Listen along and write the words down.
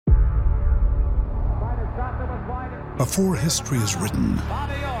Before history is written,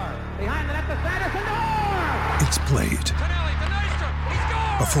 it's played.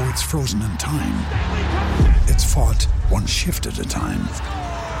 Before it's frozen in time, it's fought one shift at a time.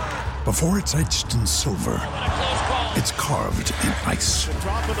 Before it's etched in silver, it's carved in ice.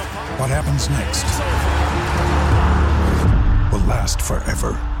 What happens next will last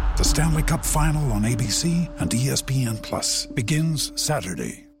forever. The Stanley Cup Final on ABC and ESPN Plus begins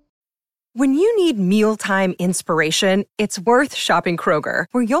Saturday. When you need mealtime inspiration, it's worth shopping Kroger,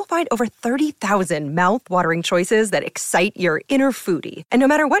 where you'll find over 30,000 mouth-watering choices that excite your inner foodie. And no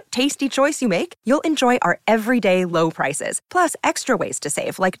matter what tasty choice you make, you'll enjoy our everyday low prices, plus extra ways to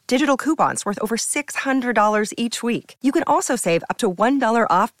save, like digital coupons worth over $600 each week. You can also save up to $1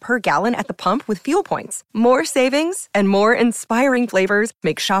 off per gallon at the pump with fuel points. More savings and more inspiring flavors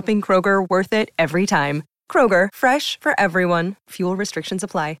make shopping Kroger worth it every time. Kroger, fresh for everyone. Fuel restrictions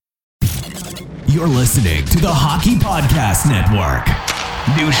apply. You're listening to the Hockey Podcast Network.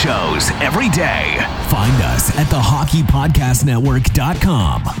 New shows every day. Find us at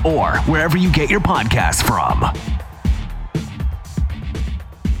thehockeypodcastnetwork.com or wherever you get your podcasts from.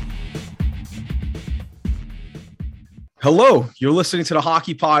 Hello, you're listening to the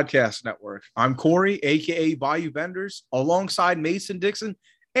Hockey Podcast Network. I'm Corey, a.k.a. Bayou Benders, alongside Mason Dixon,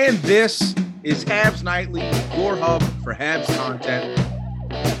 and this is Habs Nightly, your hub for Habs content.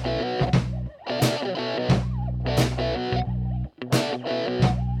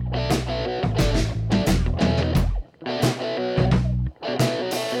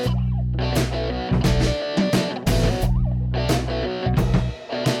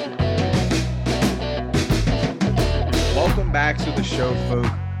 Back to the show,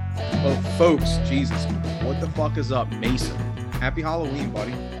 folks. Jesus, what the fuck is up, Mason? Happy Halloween,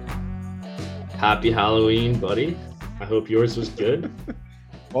 buddy. Happy Halloween, buddy. I hope yours was good.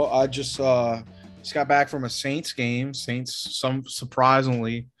 Well, I just got back from a Saints game. Saints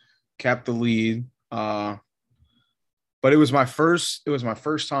surprisingly kept the lead. But it was my first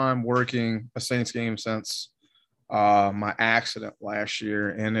time working a Saints game since my accident last year,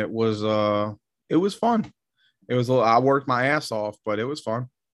 and it was fun. I worked my ass off, but it was fun.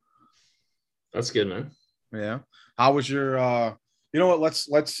 That's good, man. Yeah. How was your you know what?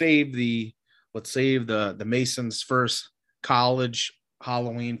 Let's save the Masons' first college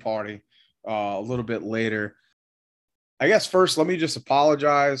Halloween party a little bit later. I guess first let me just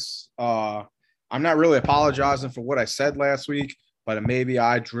apologize. I'm not really apologizing for what I said last week, but maybe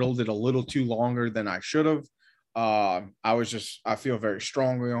I drilled it a little too longer than I should have. I feel very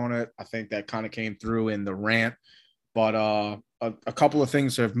strongly on it. I think that kind of came through in the rant, but a couple of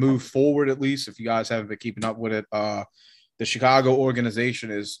things have moved forward, at least if you guys haven't been keeping up with it. The Chicago organization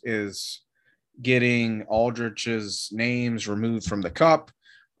is getting Aldrich's names removed from the cup.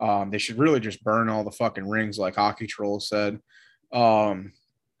 They should really just burn all the fucking rings, like Hockey Troll said. And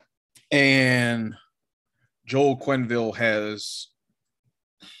Joel Quenneville has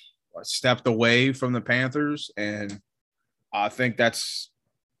stepped away from the Panthers, and I think that's,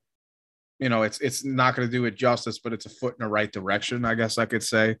 it's not going to do it justice, but it's a foot in the right direction, I guess I could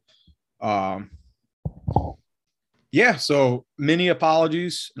say. Yeah, so many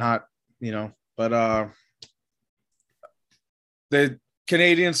apologies, but the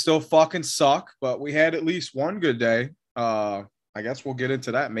Canadians still fucking suck, but we had at least one good day. I guess we'll get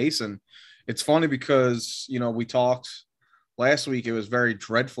into that. Mason, it's funny because, we talked last week, it was very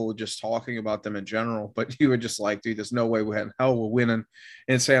dreadful just talking about them in general, but you were just like, dude, there's no way we're winning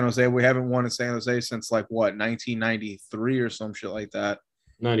in San Jose. We haven't won in San Jose since 1993 or some shit like that.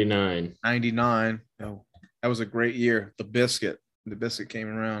 99. No, that was a great year. The biscuit came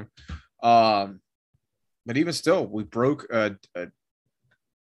around. But even still, we broke what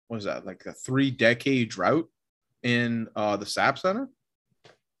was that, like a 3-decade drought in the SAP Center?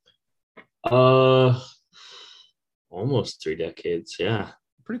 Almost 3 decades, yeah.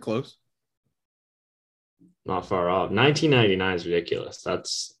 Pretty close. Not far off. 1999 is ridiculous.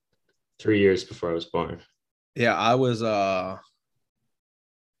 That's 3 years before I was born. Yeah, I was I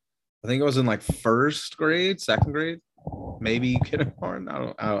think I was in first grade, second grade, maybe kindergarten.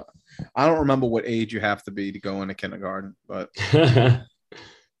 I don't remember what age you have to be to go into kindergarten, but yeah.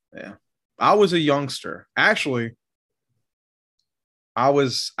 I was a youngster. Actually, I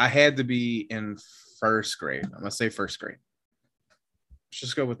had to be in first grade. I'm gonna say first grade. Let's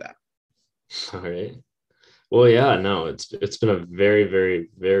just go with that. All right. Well, yeah, no, it's been a very, very,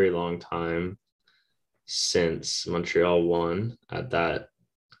 very long time since Montreal won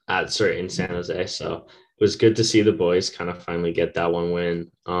in San Jose. So it was good to see the boys kind of finally get that one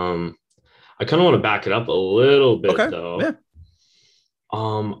win. I kind of want to back it up a little bit, though.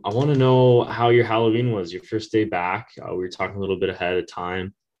 I want to know how your Halloween was, your first day back. We were talking a little bit ahead of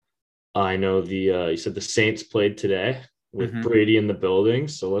time. I know you said the Saints played today with Mhm. Brady in the building.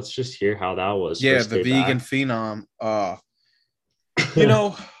 So let's just hear how that was Yeah, first the day vegan back. phenom. You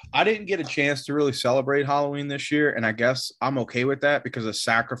know, I didn't get a chance to really celebrate Halloween this year, and I guess I'm okay with that because I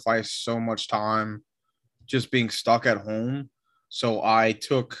sacrificed so much time just being stuck at home. So I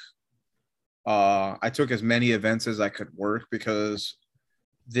took as many events as I could work because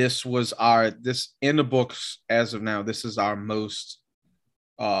this in the books as of now, this is our most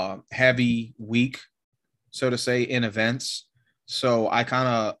heavy week, so to say, in events. So I kind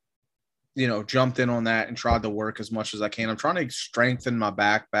of jumped in on that and tried to work as much as I can. I'm trying to strengthen my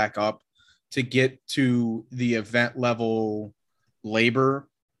back up to get to the event level labor,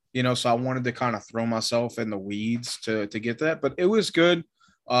 so I wanted to kind of throw myself in the weeds to get that, but it was good.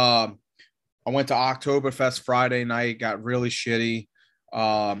 I went to Oktoberfest Friday night, got really shitty.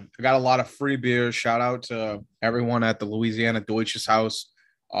 I got a lot of free beers. Shout out to everyone at the Louisiana Deutsches House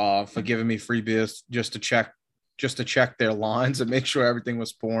for giving me free beers just to check their lines and make sure everything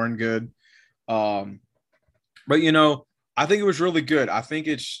was pouring good. Um, but I think it was really good. I think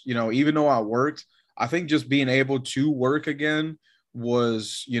it's, even though I worked, I think just being able to work again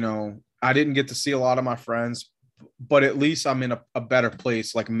was, I didn't get to see a lot of my friends, but at least I'm in a better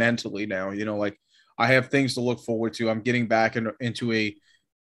place, like mentally now, like I have things to look forward to. I'm getting back into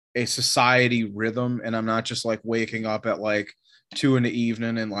a society rhythm, and I'm not just like waking up at like 2 in the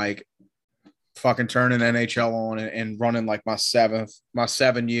evening and like fucking turning NHL on and running like my 7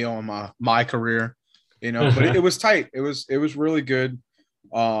 year on my career, but it was tight. It was really good.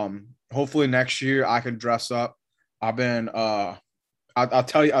 Hopefully next year I can dress up. I've been I'll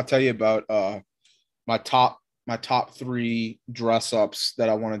tell you about my top three dress ups that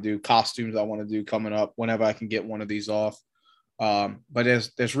I want to do, costumes I want to do coming up whenever I can get one of these off. But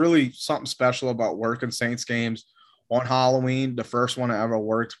there's really something special about working Saints games on Halloween. The first one I ever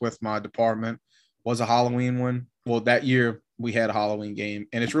worked with my department was a Halloween one. Well, that year we had a Halloween game,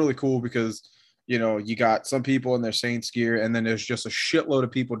 and it's really cool because you got some people in their Saints gear, and then there's just a shitload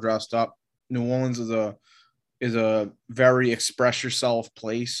of people dressed up. New Orleans is a very express yourself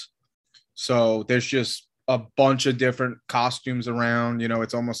place, so there's just a bunch of different costumes around.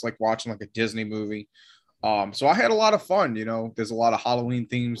 It's almost like watching like a Disney movie. So I had a lot of fun. There's a lot of Halloween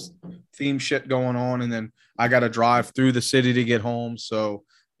theme shit going on, and then I got to drive through the city to get home. So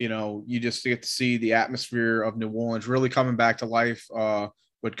you just get to see the atmosphere of New Orleans really coming back to life.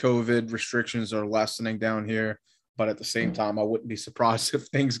 With COVID restrictions are lessening down here, but at the same time, I wouldn't be surprised if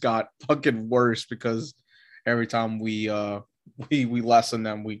things got fucking worse because every time we lessen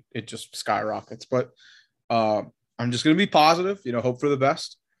them, it just skyrockets. But I'm just gonna be positive. Hope for the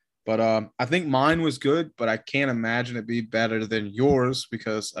best. But I think mine was good, but I can't imagine it be better than yours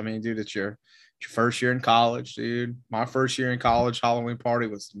because I mean, dude, it's your first year in college, dude. My first year in college Halloween party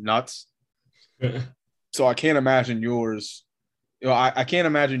was nuts. So I can't imagine yours. I can't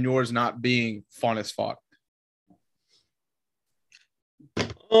imagine yours not being fun as fuck.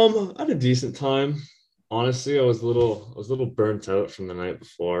 I had a decent time. Honestly, I was a little burnt out from the night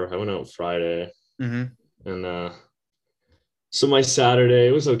before. I went out Friday, Mm-hmm. and so my Saturday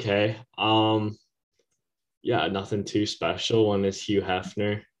it was okay. Yeah, nothing too special. One is Hugh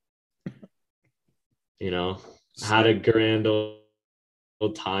Hefner. Had a grand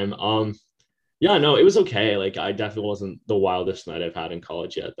old time. Yeah, no, it was okay. Like I definitely wasn't the wildest night I've had in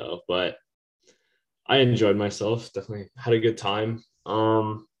college yet, though. But I enjoyed myself. Definitely had a good time.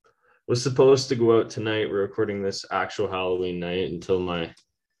 Was supposed to go out tonight. We're recording this actual Halloween night until my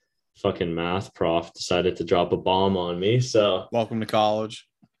fucking math prof decided to drop a bomb on me. So Welcome to college.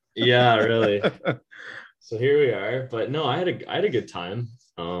 yeah, really. So here we are. But no, I had a good time.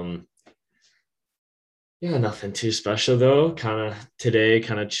 Yeah, nothing too special though. Today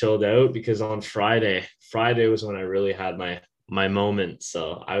kind of chilled out because on Friday was when I really had my moment.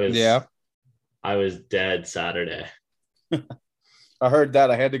 So I was dead Saturday. I heard that.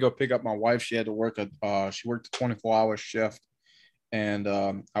 I had to go pick up my wife. She had to work she worked a 24-hour shift. And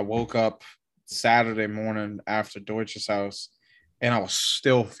I woke up Saturday morning after Deutsches House and I was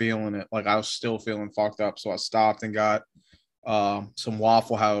still feeling it. Like I was still feeling fucked up. So I stopped and got some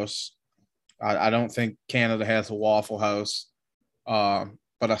Waffle House. I don't think Canada has a Waffle House. But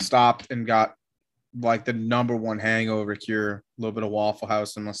I stopped and got like the number one hangover cure, a little bit of Waffle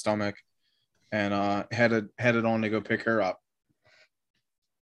House in my stomach, and headed on to go pick her up.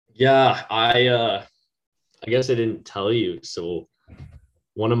 Yeah, I guess I didn't tell you. So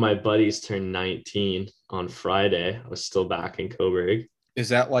one of my buddies turned 19 on Friday. I was still back in Coburg. Is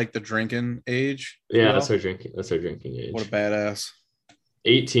that like the drinking age? Yeah, that's our drinking age. What a badass.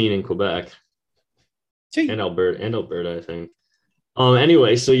 18 in Quebec Gee. and Alberta, I think.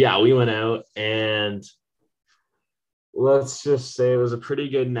 Anyway, so yeah, we went out and let's just say it was a pretty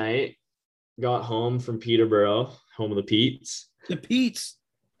good night. Got home from Peterborough, home of the Petes. The Petes.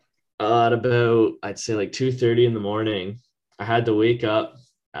 At about, I'd say like 2:30 in the morning. I had to wake up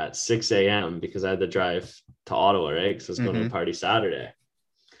at 6 a.m. because I had to drive to Ottawa, right? Because I was going to a party Saturday.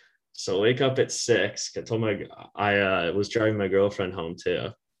 So wake up at 6. I was driving my girlfriend home too.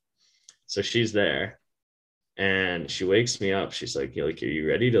 So she's there and she wakes me up. She's like, are you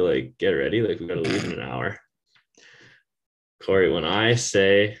ready to like get ready? Like we got to leave in an hour. Corey, when I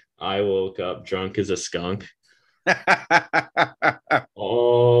say I woke up drunk as a skunk,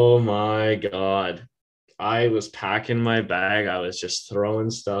 oh my God. I was packing my bag. I was just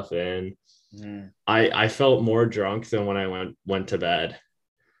throwing stuff in. I felt more drunk than when I went to bed.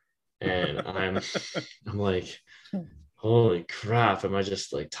 And I'm like, holy crap, am I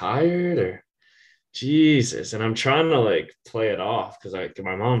just like tired or Jesus? And I'm trying to like play it off because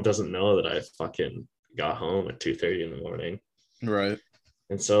my mom doesn't know that I fucking got home at 2:30 in the morning. Right.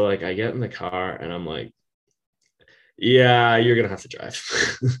 And so like I get in the car and I'm like, yeah, you're gonna have to drive.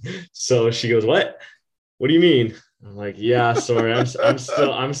 So she goes, what do you mean? I'm like, yeah, sorry,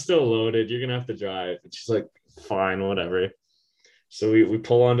 I'm still loaded. You're gonna have to drive. And she's like, fine, whatever. So we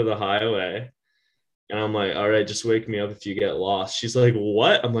pull onto the highway and I'm like, all right, just wake me up if you get lost. She's like,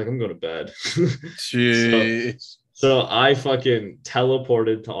 what? I'm like, I'm going to bed. Jeez. So I fucking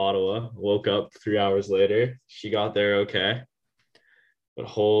teleported to Ottawa, woke up 3 hours later. She got there okay. But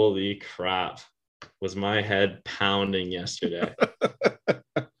holy crap, was my head pounding yesterday.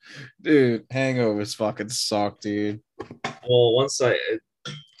 Dude, hangovers fucking suck, dude. Well,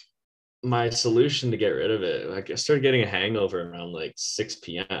 my solution to get rid of it, like I started getting a hangover around like 6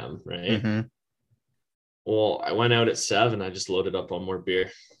 p.m. right? Mm-hmm. Well, I went out at 7. I just loaded up on more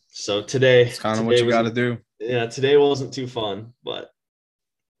beer. So today, it's kind of what you got to do. Yeah, today wasn't too fun, but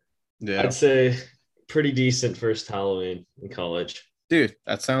yeah, I'd say pretty decent first Halloween in college. Dude,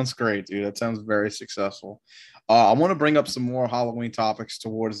 that sounds great, dude. That sounds very successful. I want to bring up some more Halloween topics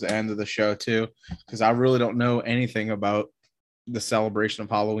towards the end of the show too, because I really don't know anything about the celebration of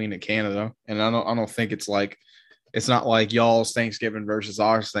Halloween in Canada, and I don't think it's not like y'all's Thanksgiving versus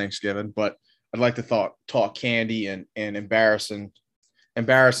ours Thanksgiving, but I'd like to talk candy and embarrassing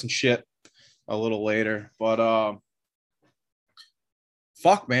shit a little later. But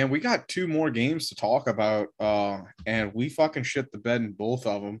fuck, man, we got 2 more games to talk about, and we fucking shit the bed in both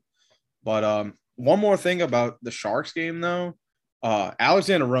of them. But one more thing about the Sharks game though,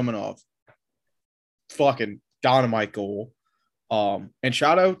 Alexander Romanov, fucking dynamite goal. And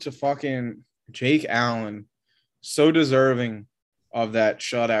shout out to fucking Jake Allen, so deserving of that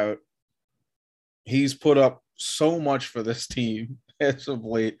shutout. He's put up so much for this team as of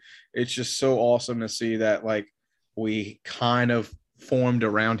late. It's just so awesome to see that like we kind of formed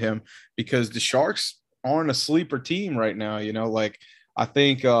around him, because the Sharks aren't a sleeper team right now. You know, like I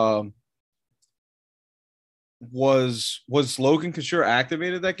think was Logan Couture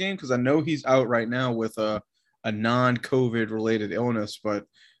activated that game? Because I know he's out right now with a non-COVID related illness, but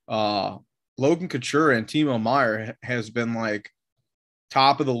Logan Couture and Timo Meier has been like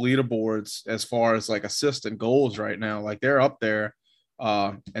top of the leaderboards as far as like assists and goals right now. Like they're up there.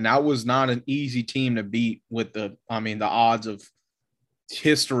 And that was not an easy team to beat with the odds of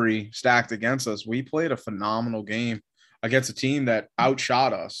history stacked against us. We played a phenomenal game against a team that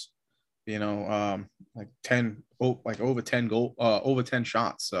outshot us, you know, over 10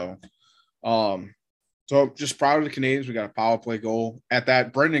 shots. So just proud of the Canadians. We got a power play goal at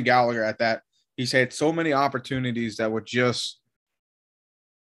that. Brendan Gallagher at that. He's had so many opportunities that were just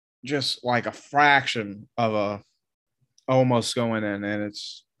like a fraction of almost going in, and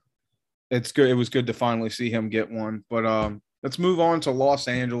it's good. It was good to finally see him get one. But let's move on to Los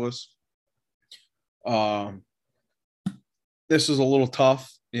Angeles. This is a little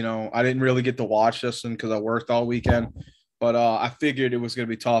tough. You know, I didn't really get to watch this one because I worked all weekend, but I figured it was going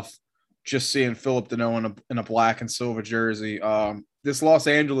to be tough just seeing Philip Deneau in a black and silver jersey. This Los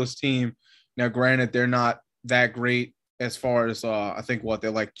Angeles team, now granted, they're not that great as far as I think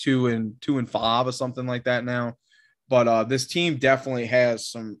they're like 2-5 or something like that now. But this team definitely has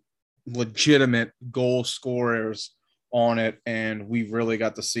some legitimate goal scorers on it, and we really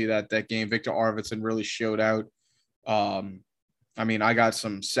got to see that game. Victor Arvidsson really showed out. I got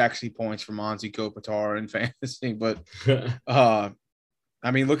some sexy points from Anze Kopitar in fantasy, but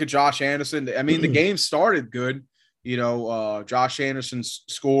look at Josh Anderson. The game started good. You know, Josh Anderson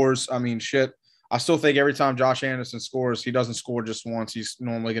scores. I still think every time Josh Anderson scores, he doesn't score just once. He's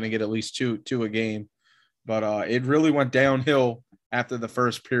normally going to get at least two a game. But it really went downhill after the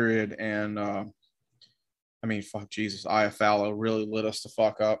first period, and I mean, fuck Jesus, Iafallo really lit us the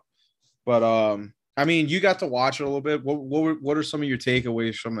fuck up. But I mean, you got to watch it a little bit. What are some of your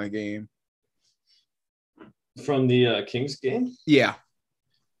takeaways from the game? From the Kings game? Yeah.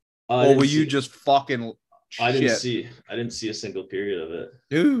 Or were you just fucking shit? I didn't see a single period of it.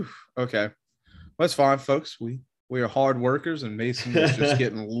 Ooh, okay. That's fine, folks. We are hard workers, and Mason was just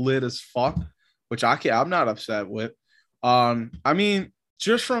getting lit as fuck, which I'm not upset with. I mean,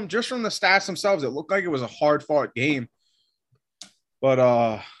 just from the stats themselves, it looked like it was a hard fought game.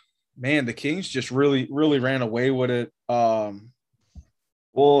 But man, the Kings just really ran away with it. Well,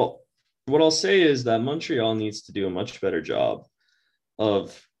 what I'll say is that Montreal needs to do a much better job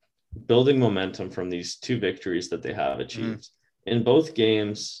of building momentum from these 2 victories that they have achieved. In both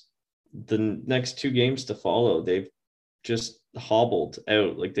games, the next 2 games to follow, they've just hobbled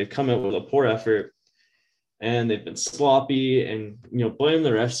out. Like, they've come out with a poor effort and they've been sloppy, and, blame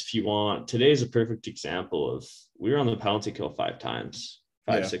the refs if you want. Today's a perfect example of, we were on the penalty kill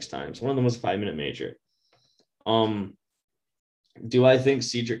 6 times. One of them was a 5-minute major. Do I think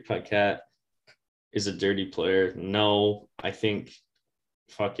Cedric Paquette is a dirty player? No. I think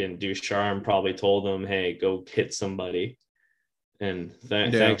fucking Ducharme probably told him, hey, go hit somebody. And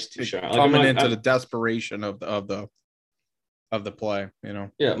thanks, Ducharme. Coming into the desperation of the play,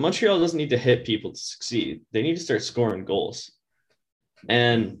 Yeah, Montreal doesn't need to hit people to succeed. They need to start scoring goals.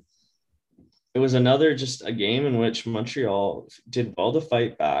 And it was just a game in which Montreal did well to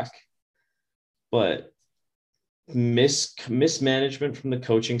fight back, but mismanagement from the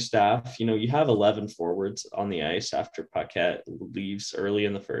coaching staff. You have 11 forwards on the ice after Paquette leaves early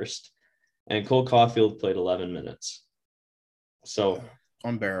in the first, and Cole Caulfield played 11 minutes. So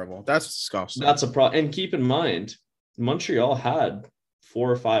unbearable. That's disgusting. That's a problem. And keep in mind, Montreal had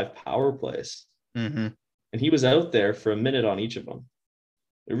 4 or 5 power plays, and he was out there for a minute on each of them.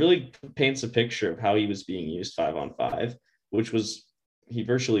 It really paints a picture of how he was being used 5-on-5, which was, he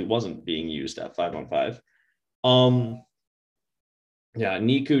virtually wasn't being used at 5-on-5. Yeah,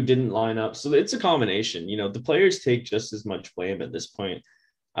 Niku didn't line up. So it's a combination. The players take just as much blame at this point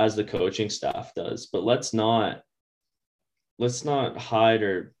as the coaching staff does. But let's not hide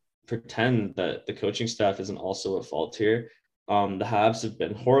or pretend that the coaching staff isn't also at fault here. The Habs have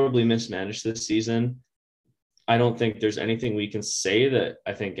been horribly mismanaged this season. I don't think there's anything we can say that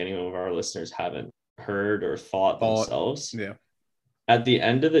I think any of our listeners haven't heard or thought themselves. Yeah. At the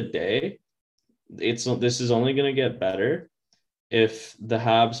end of the day, this is only going to get better if the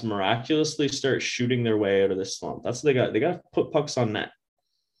Habs miraculously start shooting their way out of this slump. That's what they got. They got to put pucks on net.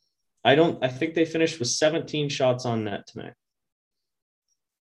 I think they finished with 17 shots on net tonight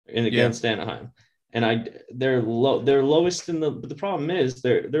against Anaheim. And they're lowest in but the problem is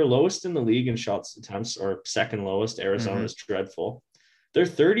they're lowest in the league in shots attempts, or second lowest. Arizona's dreadful. They're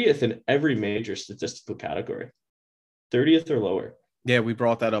 30th in every major statistical category. 30th or lower. Yeah, we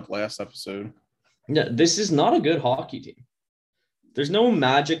brought that up last episode. Yeah, this is not a good hockey team. There's no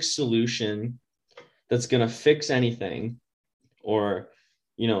magic solution that's going to fix anything, or,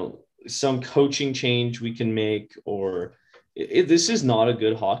 some coaching change we can make, or this is not a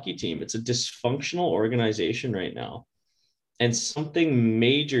good hockey team. It's a dysfunctional organization right now. And something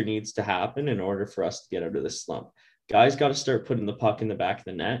major needs to happen in order for us to get out of this slump. Guys got to start putting the puck in the back of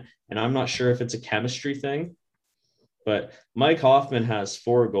the net. And I'm not sure if it's a chemistry thing, but Mike Hoffman has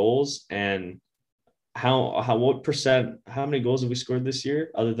 4 goals, and how many goals have we scored this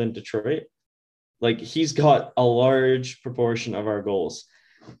year other than Detroit? Like, he's got a large proportion of our goals,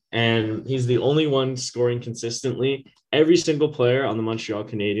 and he's the only one scoring consistently. Every single player on the Montreal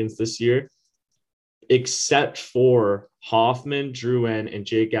Canadiens this year, except for Hoffman, Drouin, and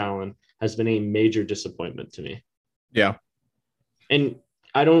Jake Allen, has been a major disappointment to me. Yeah. And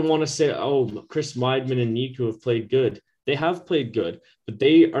I don't want to say, Chris Weidman and Niku have played good. They have played good, but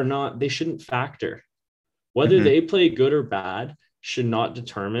they shouldn't factor. Whether they play good or bad should not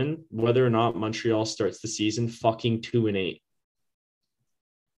determine whether or not Montreal starts the season fucking 2-8.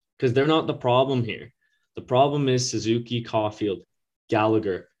 Because they're not the problem here. The problem is Suzuki, Caulfield,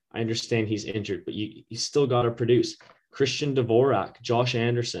 Gallagher. I understand he's injured, but you still got to produce. Christian Dvorak, Josh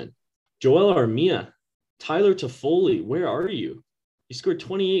Anderson, Joel Armia, Tyler Toffoli. Where are you? He scored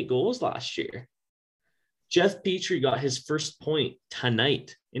 28 goals last year. Jeff Petrie got his first point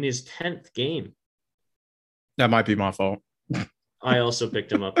tonight in his 10th game. That might be my fault. I also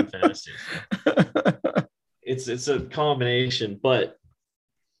picked him up in fantasy. It's a combination, but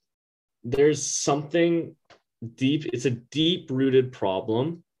there's something deep. It's a deep-rooted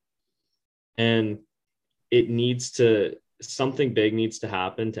problem, and something big needs to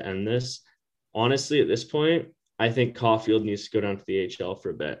happen to end this. Honestly, at this point, I think Caulfield needs to go down to the AHL for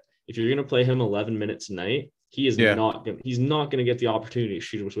a bit. If you're going to play him 11 minutes a night, he's not going to get the opportunity to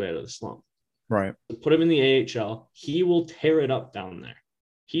shoot his way out of the slump. Right. Put him in the AHL. He will tear it up down there.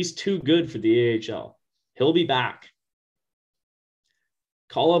 He's too good for the AHL. He'll be back.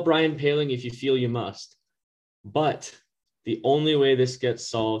 Call up Ryan Poehling if you feel you must. But the only way this gets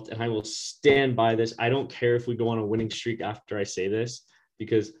solved, and I will stand by this, I don't care if we go on a winning streak after I say this,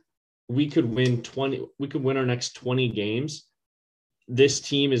 because we could win our next 20 games. This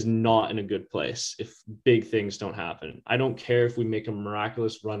team is not in a good place if big things don't happen. I don't care if we make a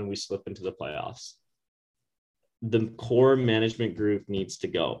miraculous run and we slip into the playoffs. The core management group needs to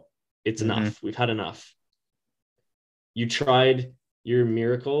go. It's enough. We've had enough. You tried your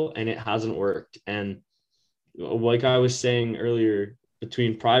miracle and it hasn't worked. And like I was saying earlier,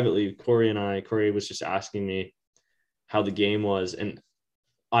 between privately, Corey was just asking me how the game was. And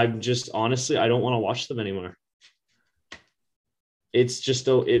I'm just, honestly, I don't want to watch them anymore. It's just,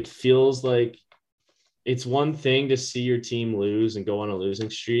 it feels like it's one thing to see your team lose and go on a losing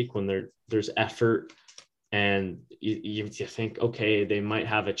streak when there's effort and you think, okay, they might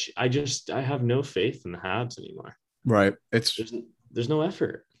have I have no faith in the Habs anymore. Right. There's no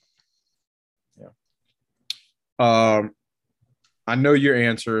effort. Yeah. I know your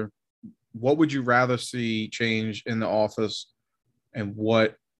answer. What would you rather see change in the office, and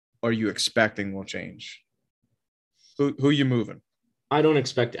what are you expecting will change? Who are you moving? I don't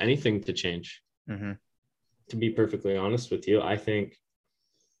expect anything to change. Mm-hmm. To be perfectly honest with you, I think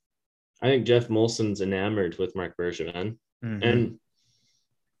Jeff Molson's enamored with Marc Bergevin, and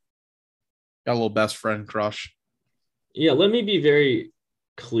got a little best friend crush. Yeah, let me be very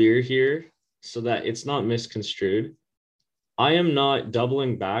clear here so that it's not misconstrued. I am not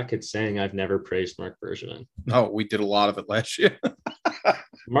doubling back at saying I've never praised Marc Bergevin. No, we did a lot of it last year.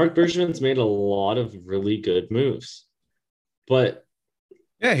 Marc Bergevin's made a lot of really good moves, but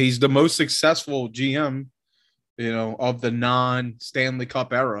yeah, he's the most successful GM, of the non-Stanley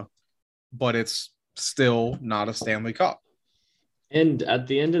Cup era, but it's still not a Stanley Cup. And at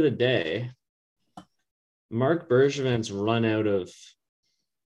the end of the day, Marc Bergevin's run out of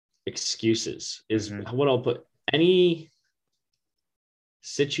excuses is what I'll put. Any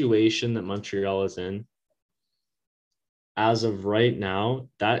situation that Montreal is in, as of right now,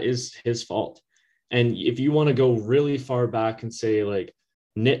 that is his fault. And if you want to go really far back and say, like,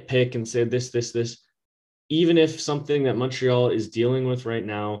 nitpick and say this, even if something that Montreal is dealing with right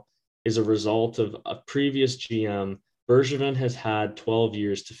now is a result of a previous GM, Bergevin has had 12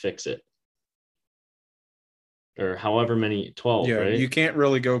 years to fix it. Or however many, 12, yeah, right? You can't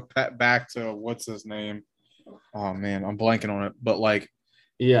really go back to what's his name. Oh, man, I'm blanking on it. But,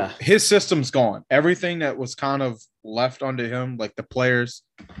 yeah, his system's gone. Everything that was kind of left under him, like the players,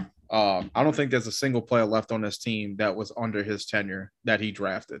 I don't think there's a single player left on this team that was under his tenure that he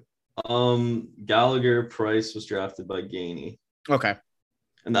drafted. Gallagher Price was drafted by Gainey. Okay.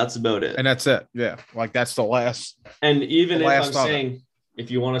 And that's about it. And that's it. Yeah. That's the last. And even if I'm saying,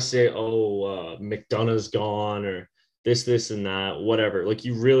 if you want to say, McDonough's gone or this and that, whatever,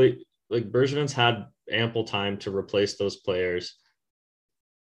 you really, Bergevin's had ample time to replace those players,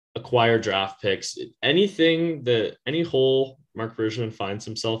 acquire draft picks. Any hole Marc Bergevin finds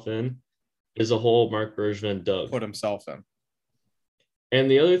himself in is a hole Marc Bergevin dug. Put himself in.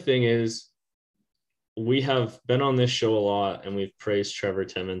 And the other thing is, we have been on this show a lot and we've praised Trevor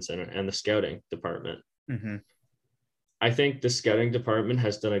Timmins and the scouting department. Mm-hmm. I think the scouting department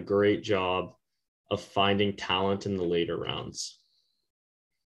has done a great job of finding talent in the later rounds.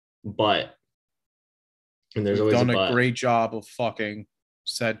 And there's always done a great job of fucking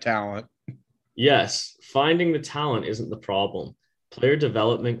said talent. Yes, finding the talent isn't the problem. Player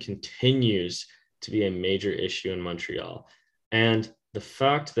development continues to be a major issue in Montreal. And the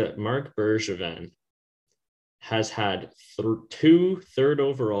fact that Marc Bergevin has had 2 third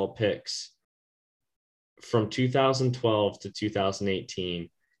overall picks from 2012 to 2018,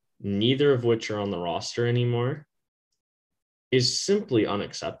 neither of which are on the roster anymore, is simply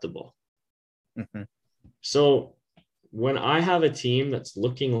unacceptable. Mm-hmm. So when I have a team that's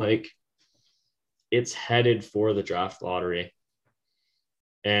looking like it's headed for the draft lottery,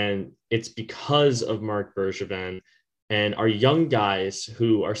 and it's because of Marc Bergevin and our young guys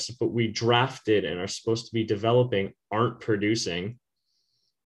who we drafted and are supposed to be developing aren't producing,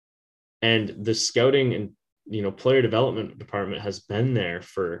 and the scouting and player development department has been there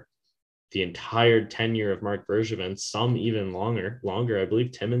for the entire tenure of Marc Bergevin, some even longer. I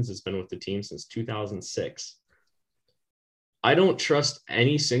believe Timmins has been with the team since 2006. I don't trust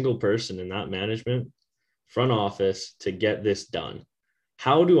any single person in that management front office to get this done.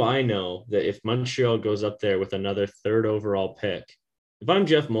 how do I know that if Montreal goes up there with another third overall pick, if I'm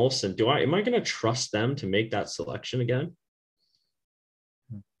Jeff Molson, am I going to trust them to make that selection again?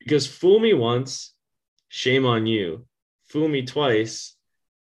 Because fool me once, shame on you. Fool me twice,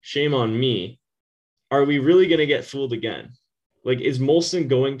 shame on me. Are we really going to get fooled again? Like, is Molson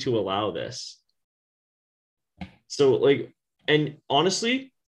going to allow this? So, like, and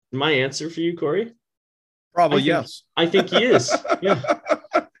honestly, my answer for you, Corey? Probably yes. I think he is. Yeah.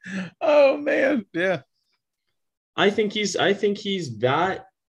 Oh, man. Yeah. I think he's that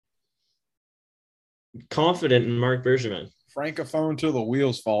confident in Marc Bergevin. Francophone till the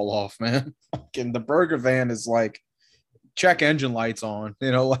wheels fall off, man. Fucking the burger van is like check engine lights on,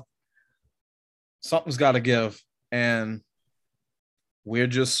 like something's got to give. And we're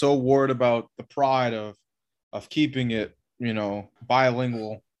just so worried about the pride of keeping it,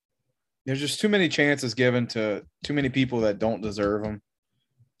 bilingual. There's just too many chances given to too many people that don't deserve them.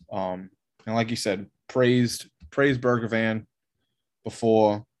 And like you said, praised Burger Van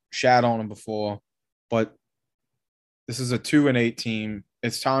before, shat on him before, but this is a 2-8 team.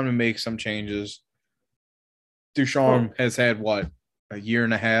 It's time to make some changes. Ducharme has had a year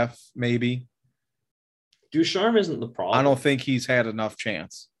and a half, maybe. Ducharme isn't the problem. I don't think he's had enough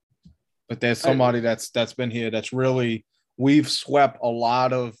chance. But there's somebody that's been here that's really we've swept a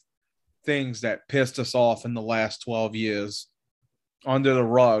lot of things that pissed us off in the last 12 years under the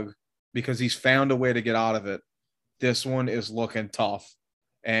rug because he's found a way to get out of it. This one is looking tough.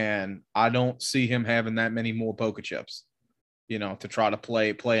 And I don't see him having that many more poker chips, to try to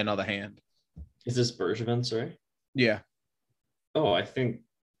play another hand. Is this Bergevin, sorry? Yeah. Oh, I think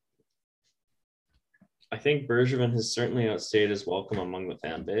Bergevin has certainly outstayed his welcome among the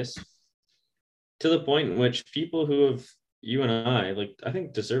fan base to the point in which people who have, you and I, like, I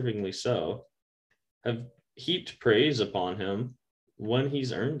think deservingly so, have heaped praise upon him when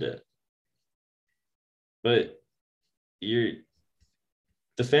he's earned it. But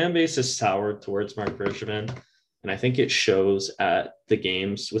the fan base is soured towards Marc Bergevin, and I think it shows at the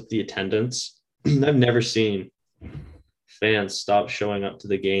games with the attendance. I've never seen fans stop showing up to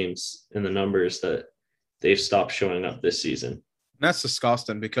the games in the numbers that they've stopped showing up this season. And that's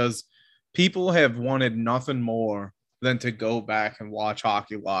disgusting because people have wanted nothing more than to go back and watch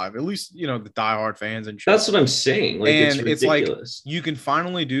hockey live. At least, the diehard fans and shit. That's what I'm saying. Like, and it's ridiculous. Like you can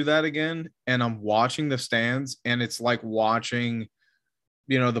finally do that again. And I'm watching the stands, and it's like watching,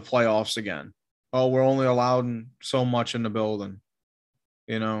 the playoffs again. Oh, we're only allowed so much in the building.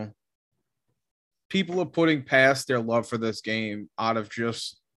 People are putting past their love for this game out of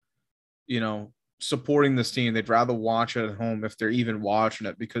just, supporting this team. They'd rather watch it at home if they're even watching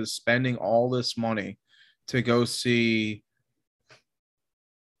it, because spending all this money to go see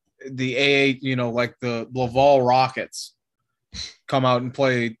the like the Laval Rockets come out and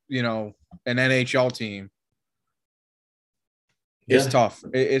play, an NHL team. It's tough.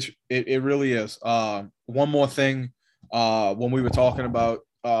 It really is. One more thing. When we were talking about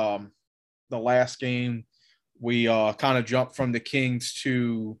the last game, we kind of jumped from the Kings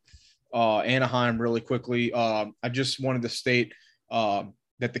to Anaheim really quickly. I just wanted to state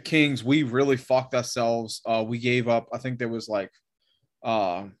that the Kings, we really fucked ourselves. We gave up. I think there was like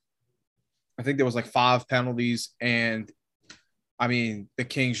 5 penalties, and I mean the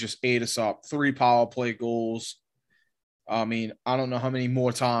Kings just ate us up. 3 power play goals. I mean, I don't know how many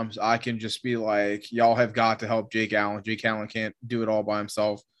more times I can just be like, y'all have got to help Jake Allen. Jake Allen can't do it all by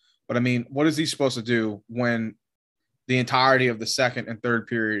himself. But I mean, what is he supposed to do when the entirety of the second and third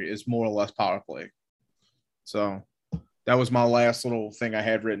period is more or less power play? So that was my last little thing I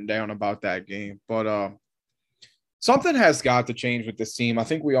had written down about that game. But something has got to change with this team. I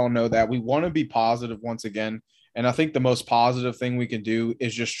think we all know that. We want to be positive once again. And I think the most positive thing we can do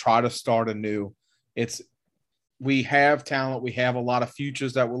is just try to start anew. We have talent. We have a lot of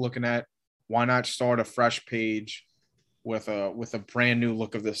futures that we're looking at. Why not start a fresh page with a brand new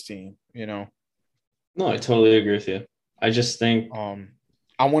look of this team, No, I totally agree with you. I just think I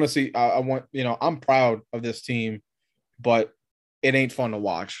want to see I'm proud of this team, but it ain't fun to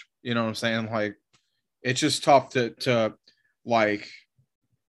watch. You know what I'm saying? Like, it's just tough to I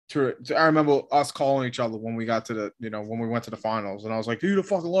remember us calling each other when we got to when we went to the finals, and I was like, dude, I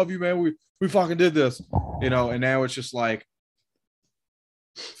fucking love you, man. We fucking did this, and now it's just like,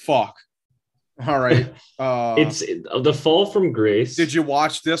 fuck. All right. It's the fall from grace. Did you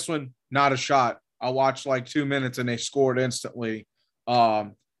watch this one? Not a shot. I watched like 2 minutes and they scored instantly.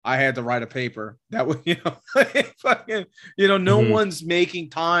 I had to write a paper that was, fucking, no one's making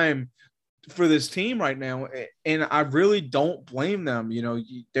time for this team right now. And I really don't blame them.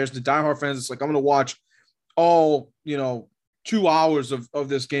 There's the diehard fans. It's like, I'm going to watch all, 2 hours of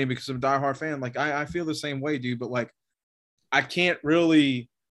this game because I'm a diehard fan. Like I feel the same way, dude. But like I can't really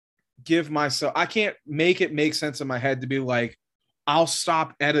I can't make it make sense in my head to be like, I'll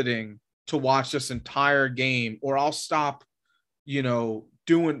stop editing to watch this entire game, or I'll stop,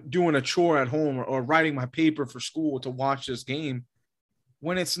 doing a chore at home or writing my paper for school to watch this game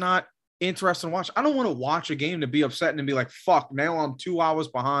when it's not interesting to watch. I don't want to watch a game to be upset and be like, fuck, now I'm 2 hours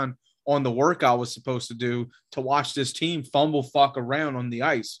behind on the work I was supposed to do to watch this team fumble fuck around on the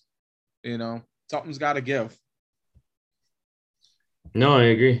ice. Something's got to give. No, I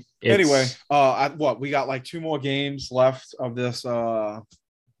agree. Anyway, we got like 2 more games left of this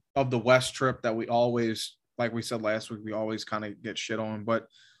of the West trip that we always, like we said last week, we always kind of get shit on. But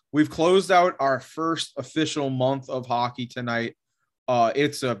we've closed out our first official month of hockey tonight.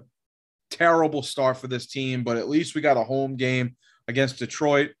 It's a terrible start for this team, but at least we got a home game against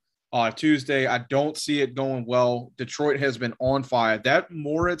Detroit Tuesday. I don't see it going well. Detroit has been on fire. That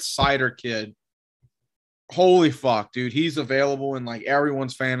Moritz Seider kid, holy fuck, dude. He's available in like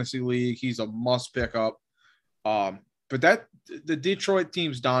everyone's fantasy league. He's a must pick up. But the Detroit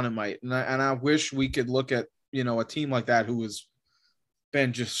team's dynamite. And I wish we could look at, a team like that who has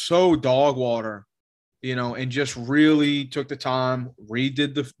been just so dog water, and just really took the time,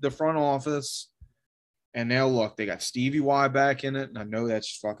 redid the front office. And now look, they got Stevie Y back in it. And I know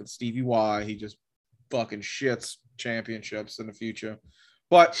that's fucking Stevie Y. He just fucking shits championships in the future.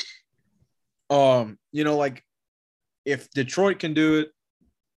 But, like if Detroit can do it,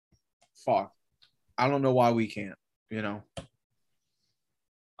 fuck, I don't know why we can't,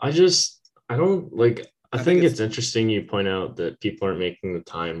 I think it's interesting you point out that people aren't making the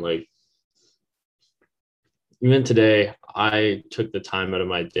time. Like, even today, I took the time out of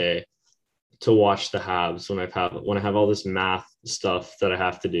my day to watch the Habs when I have all this math stuff that I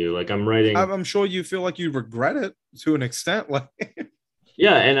have to do. Like, I'm writing. I'm sure you feel like you regret it to an extent. Like,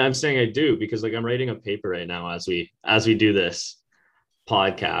 yeah, and I'm saying I do because like I'm writing a paper right now as we do this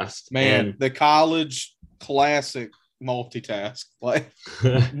podcast. Man, the college classic multitask. Like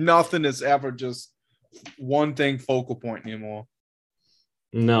nothing is ever just one thing focal point anymore.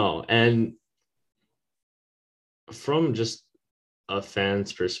 No, and from just a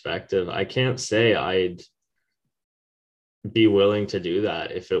fan's perspective, I can't say I'd be willing to do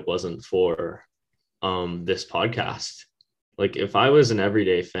that if it wasn't for this podcast. Like if I was an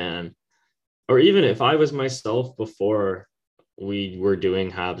everyday fan, or even if I was myself before we were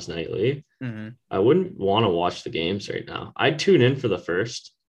doing Habs Nightly, I wouldn't want to watch the games right now. I'd tune in for the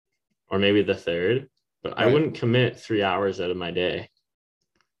first or maybe the third, but right. I wouldn't commit 3 hours out of my day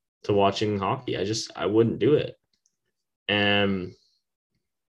to watching hockey. I wouldn't do it. And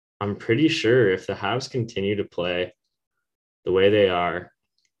I'm pretty sure if the Habs continue to play the way they are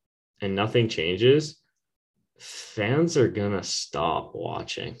and nothing changes, fans are going to stop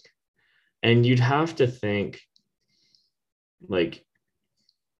watching. And you'd have to think, like,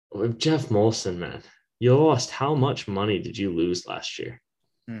 with Jeff Molson, man, you lost. How much money did you lose last year?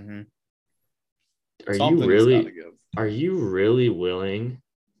 Mm-hmm. Are you really willing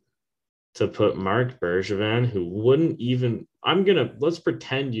to put Marc Bergevin, who wouldn't even, let's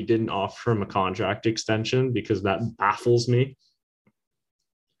pretend you didn't offer him a contract extension because that baffles me.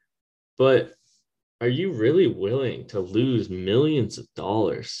 But are you really willing to lose millions of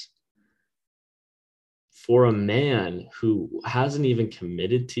dollars for a man who hasn't even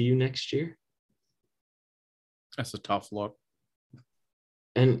committed to you next year? That's a tough look.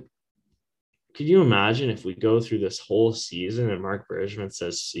 And could you imagine if we go through this whole season and Marc Bergevin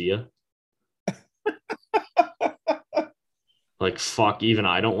says, see ya? Like, fuck, even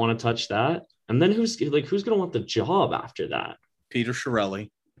I don't want to touch that. And then who's going to want the job after that? Peter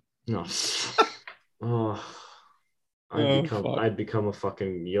Chiarelli. No. I'd become a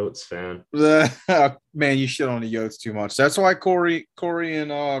fucking Yotes fan. Man, you shit on the Yotes too much. That's why Corey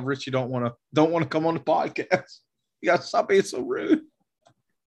and Richie don't want to come on the podcast. You got to stop being so rude.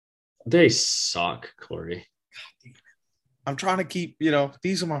 They suck, Corey. I'm trying to keep,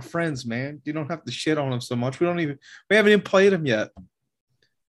 these are my friends, man. You don't have to shit on them so much. We haven't even played them yet.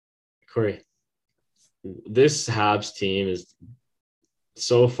 Corey, this Habs team is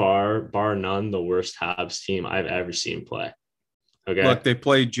so far, bar none, the worst Habs team I've ever seen play. Okay. Look, they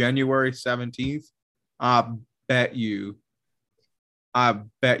played January 17th. I bet you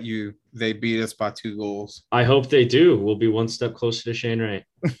they beat us by 2 goals. I hope they do. We'll be one step closer to Shane Wright.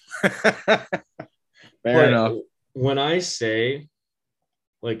 Fair enough. When I say,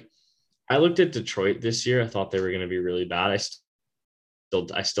 like, I looked at Detroit this year, I thought they were going to be really bad. I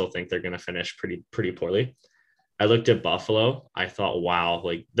still think they're going to finish pretty poorly. I looked at Buffalo. I thought, wow,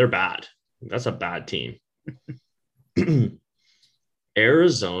 like, they're bad. That's a bad team.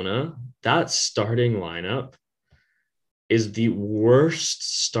 Arizona, that starting lineup is the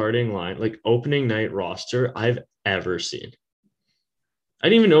worst starting line, like opening night roster I've ever seen. I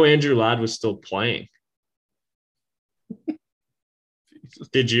didn't even know Andrew Ladd was still playing.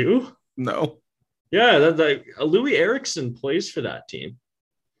 Did you? No. Yeah, Louis Erickson plays for that team.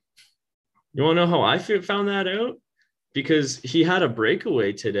 You want to know how I found that out? Because he had a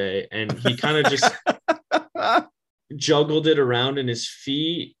breakaway today and he kind of just juggled it around in his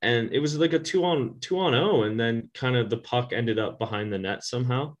feet, and it was like a 2-on-0, and then kind of the puck ended up behind the net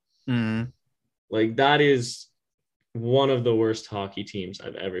somehow. Like, that is one of the worst hockey teams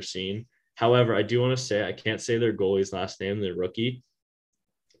I've ever seen. However, I do want to say, I can't say their goalie's last name, the rookie.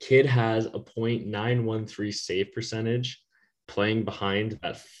 Kid has a .913 save percentage playing behind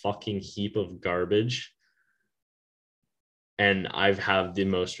that fucking heap of garbage. And I have the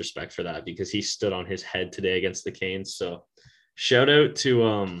most respect for that because he stood on his head today against the Canes. So shout out to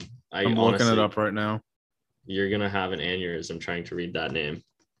I'm looking it up right now. You're gonna have an aneurysm trying to read that name.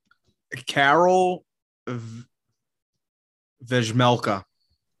 Karel Vejmelka.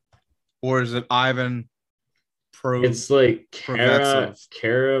 Or is it Ivan Pro? It's like Kara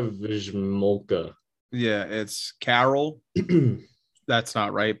Vejmelka. Yeah, it's Karel. That's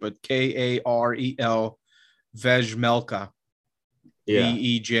not right, but Karel Vejmelka. Yeah.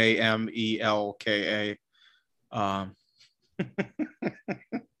 Vejmelka.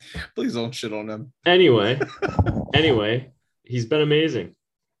 Please don't shit on him. Anyway, he's been amazing.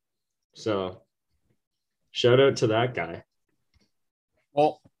 So shout out to that guy.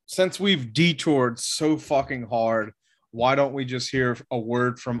 Well, since we've detoured so fucking hard, why don't we just hear a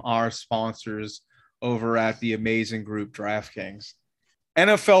word from our sponsors over at the amazing group DraftKings?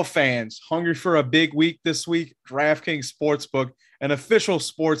 NFL fans, hungry for a big week this week? DraftKings Sportsbook, an official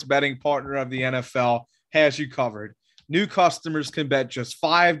sports betting partner of the NFL, has you covered. New customers can bet just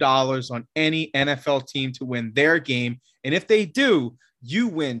 $5 on any NFL team to win their game. And if they do, you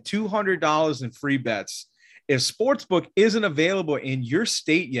win $200 in free bets. If Sportsbook isn't available in your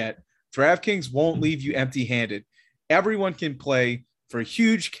state yet, DraftKings won't leave you empty-handed. Everyone can play for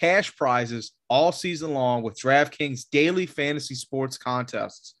huge cash prizes all season long with DraftKings daily fantasy sports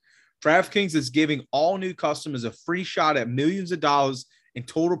contests. DraftKings is giving all new customers a free shot at millions of dollars in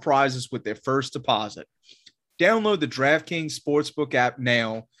total prizes with their first deposit. Download the DraftKings Sportsbook app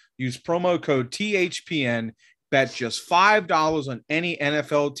now. Use promo code THPN. Bet just $5 on any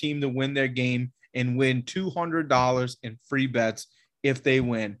NFL team to win their game and win $200 in free bets if they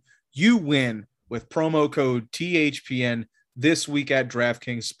win. You win with promo code THPN this week at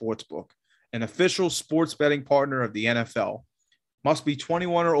DraftKings Sportsbook, an official sports betting partner of the NFL. Must be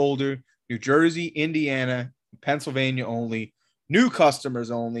 21 or older, New Jersey, Indiana, Pennsylvania only, new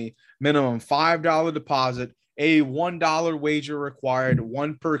customers only, minimum $5 deposit, a $1 wager required,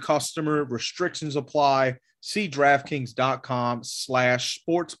 one per customer, restrictions apply. See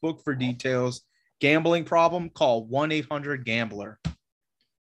DraftKings.com/sportsbook for details. Gambling problem? Call 1-800-GAMBLER.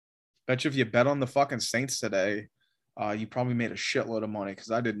 Bet you if you bet on the fucking Saints today, you probably made a shitload of money because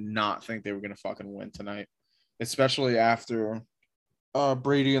I did not think they were going to fucking win tonight, especially after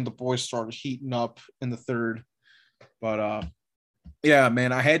Brady and the boys started heating up in the third. But, yeah,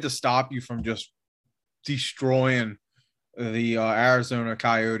 man, I had to stop you from just destroying the Arizona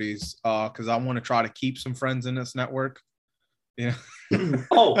Coyotes because I want to try to keep some friends in this network. Yeah. I'm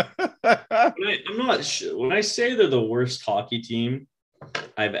not sure. When I say they're the worst hockey team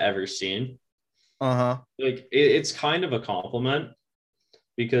I've ever seen, like it's kind of a compliment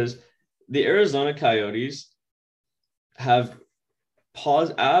because the Arizona Coyotes have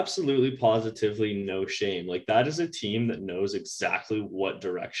absolutely positively no shame. Like, that is a team that knows exactly what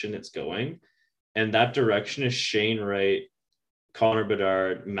direction it's going, and that direction is Shane Wright, Connor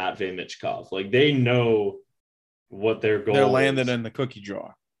Bedard, Matvei Michkov. Like, they know what their goal is. They're landing in the cookie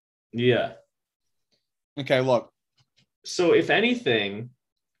jar. Yeah. Okay, look. So if anything,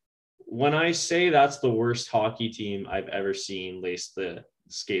 when I say that's the worst hockey team I've ever seen lace the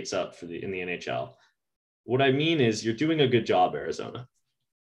skates up in the NHL, what I mean is you're doing a good job, Arizona.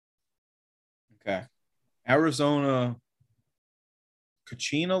 Okay. Arizona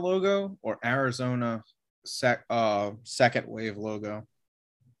Kachina logo or Arizona second wave logo?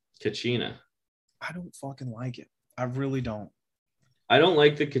 Kachina. I don't fucking like it. I really don't. I don't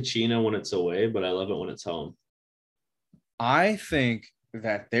like the Kachina when it's away, but I love it when it's home. I think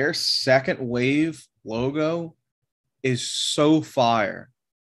that their second wave logo is so fire.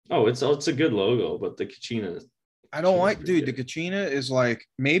 Oh, it's a good logo, but the Kachina. I don't like, dude, the Kachina is like,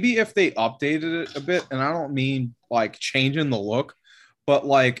 maybe if they updated it a bit, and I don't mean like changing the look, but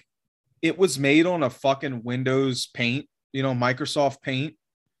like it was made on a fucking Windows Paint Microsoft Paint.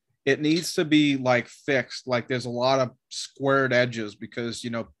 It needs to be like fixed. Like there's a lot of squared edges because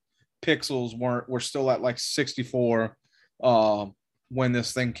pixels were still at like 64 when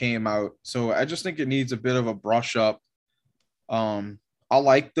this thing came out. So I just think it needs a bit of a brush up. I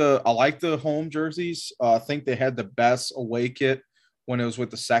like the home jerseys. I think they had the best away kit when it was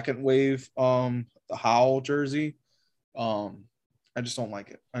with the second wave, the Howl jersey. I just don't like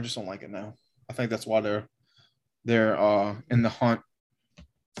it. I just don't like it now. I think that's why they're in the hunt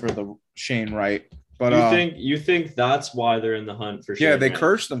for the Shane Wright. But you think that's why they're in the hunt for Shane yeah, they Wright?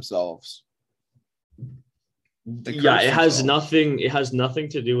 cursed themselves. It has nothing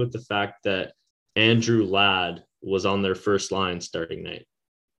to do with the fact that Andrew Ladd was on their first line starting night.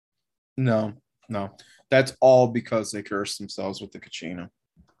 No. That's all because they cursed themselves with the Kachina.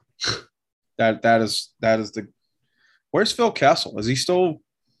 That is the. Where's Phil Kessel? Is he still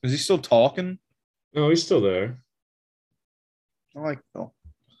talking? No, he's still there. I like Phil.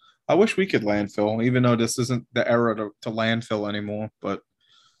 I wish we could landfill, even though this isn't the era to landfill anymore. But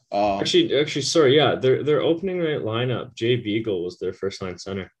actually, sorry, yeah, their opening night lineup, Jay Beagle was their first line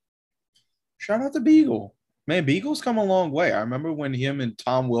center. Shout out to Beagle. Man, Beagle's come a long way. I remember when him and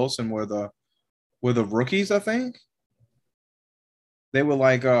Tom Wilson were the rookies, I think. They were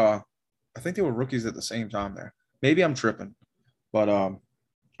like I think they were rookies at the same time there. Maybe I'm tripping. But I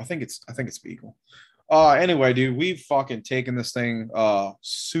think it's Beagle. Anyway, dude, we've fucking taken this thing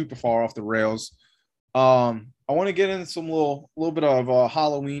super far off the rails. I want to get into some little bit of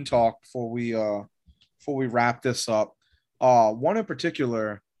Halloween talk before we wrap this up. One in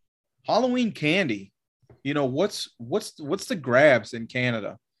particular, Halloween candy. What's the grabs in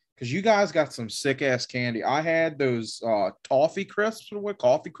Canada? Because you guys got some sick ass candy. I had those toffee crisps. What,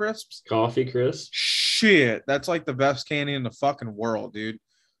 coffee crisps? Coffee crisp. Shit, that's like the best candy in the fucking world, dude.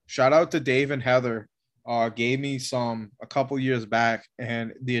 Shout out to Dave and Heather. Gave me some a couple years back,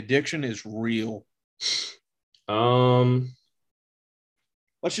 and the addiction is real. Let's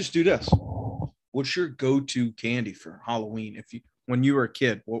just do this. What's your go-to candy for Halloween? When you were a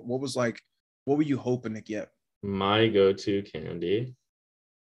kid, what were you hoping to get? My go-to candy.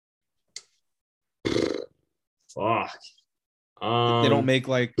 Fuck. They don't make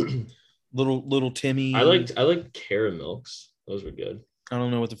like little Timmy. I like Caramilks. Those were good. I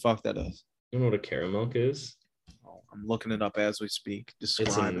don't know what the fuck that is. You know what a caramilk is? Oh, I'm looking it up as we speak. Describe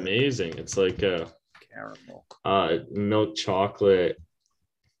it's amazing. It's like a caramilk. Milk chocolate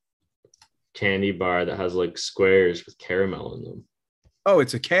candy bar that has like squares with caramel in them. Oh,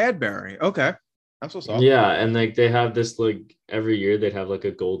 it's a Cadbury. Okay. That's what's up. Yeah, and like they have this like every year they'd have like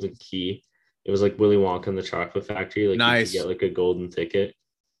a golden key. It was like Willy Wonka and the Chocolate Factory. Like nice. You could get like a golden ticket.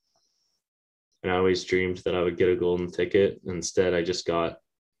 And I always dreamed that I would get a golden ticket. Instead, I just got,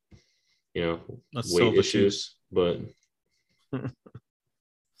 weight issues. But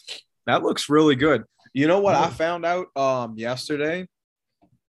that looks really good. You know what I found out yesterday?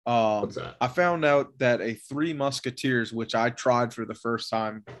 What's that? I found out that a Three Musketeers, which I tried for the first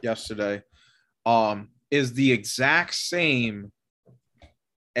time yesterday, is the exact same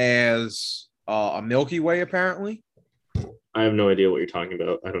as a Milky Way, apparently. I have no idea what you're talking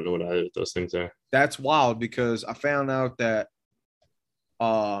about. I don't know what either of those things are. That's wild because I found out that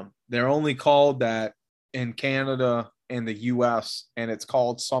they're only called that in Canada and the US, and it's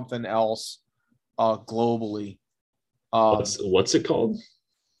called something else globally. What's it called?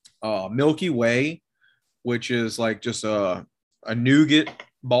 Milky Way, which is like just a nougat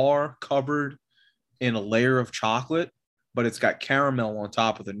bar covered in a layer of chocolate, but it's got caramel on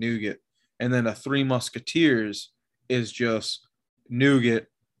top of the nougat. And then a Three Musketeers is just nougat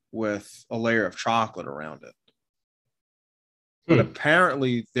with a layer of chocolate around it. But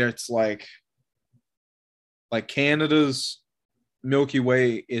apparently there's like Canada's Milky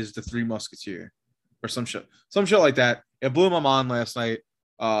Way is the Three Musketeer or some shit like that. It blew my mind last night.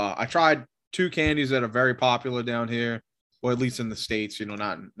 I tried two candies that are very popular down here, or at least in the States,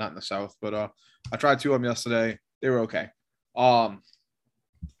 not in the South, but I tried two of them yesterday. They were okay.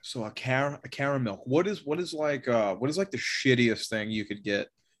 So a caramel. What is like the shittiest thing you could get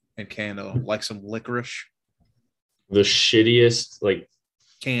in Canada? Like some licorice. The shittiest like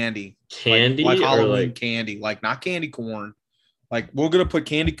candy like Halloween candy, like not candy corn. Like we're gonna put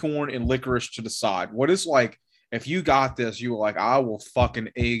candy corn and licorice to the side. What is like if you got this, you were like, I will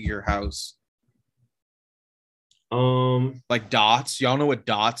fucking egg your house. Like dots. Y'all know what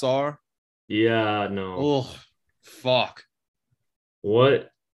dots are? Yeah, no. Oh, fuck. What?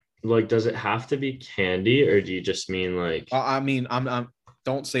 Like, does it have to be candy, or do you just mean like? I mean, I'm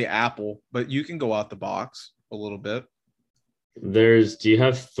don't say apple, but you can go out the box a little bit. Do you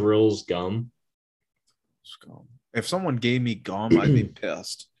have Thrills gum? If someone gave me gum, I'd be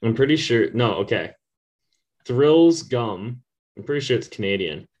pissed. I'm pretty sure. No, okay. Thrills gum. I'm pretty sure it's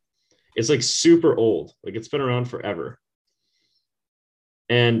Canadian. It's like super old. Like it's been around forever.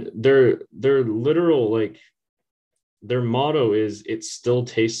 And their literal like their motto is it still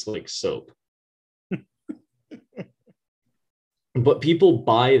tastes like soap. But people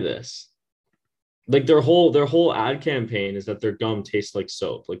buy this. Like their whole ad campaign is that their gum tastes like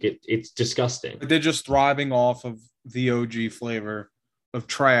soap. Like it's disgusting. They're just thriving off of the OG flavor of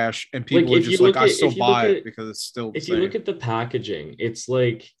trash, and people Like, are if you just like, look I at- still if you buy look it at- because it's still the If same. you look at the packaging, it's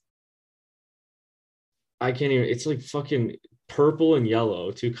like I can't even. It's like fucking purple and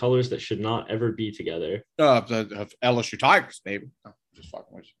yellow, two colors that should not ever be together. The LSU Tigers, baby. No, just fucking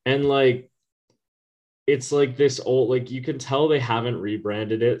with you. And like it's like this old, like you can tell they haven't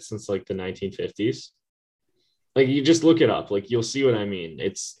rebranded it since like the 1950s. Like you just look it up, like you'll see what I mean.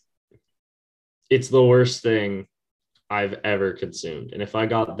 It's the worst thing I've ever consumed. And if I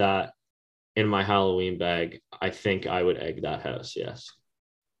got that in my Halloween bag, I think I would egg that house. Yes.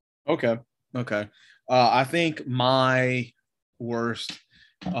 Okay. I think my worst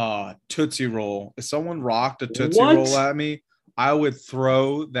Tootsie Roll. If someone rocked a Tootsie What? Roll at me, I would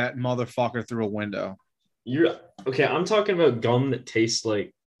throw that motherfucker through a window. You're okay. I'm talking about gum that tastes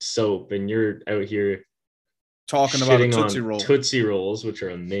like soap, and you're out here Talking about a shitting Tootsie on Roll. Tootsie Rolls, which are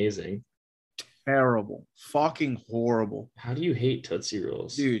amazing. Terrible. Fucking horrible. How do you hate Tootsie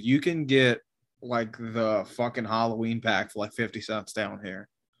Rolls? Dude, you can get like the fucking Halloween pack for like 50 cents down here.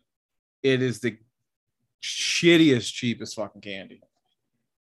 It is the shittiest, cheapest fucking candy.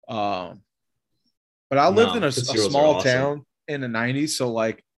 But I lived in a Tootsie Rolls are small awesome. town in the 90s, so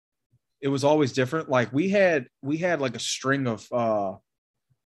like it was always different. Like we had like a string of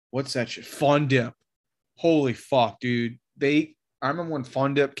what's that shit? Fun Dip. Holy fuck, dude. I remember when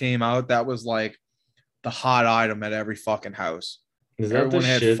Fun Dip came out, that was like the hot item at every fucking house. Is that Everyone the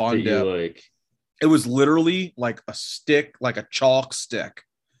had shit Fun that Dip. you like? It was literally like a stick, like a chalk stick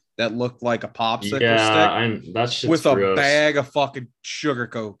that looked like a popsicle Yeah, stick that shit's with a gross. bag of fucking sugar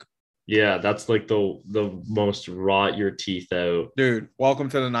Coke. Yeah, that's like the most rot your teeth out. Dude, welcome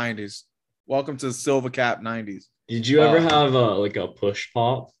to the 90s. Welcome to the Silver Cap 90s. Did you ever Oh. have like a push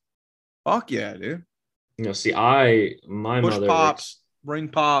pop? Fuck yeah, dude. You know, see, my Push mother pops, ring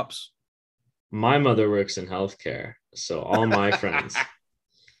pops. my mother works in healthcare, so all my friends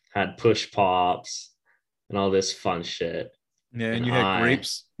had push pops and all this fun shit. Yeah, and And you had I-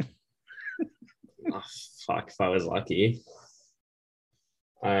 grapes. Oh, fuck, if I was lucky,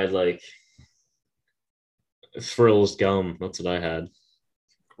 I had like Frills gum. That's what I had.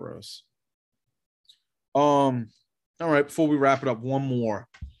 Gross. All right, before we wrap it up, one more.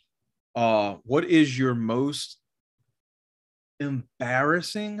 What is your most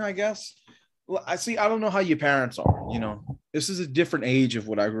embarrassing, I guess? Well, I don't know how your parents are, you know. This is a different age of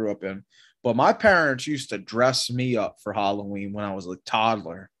what I grew up in. But my parents used to dress me up for Halloween when I was a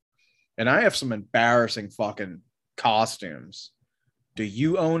toddler. And I have some embarrassing fucking costumes. Do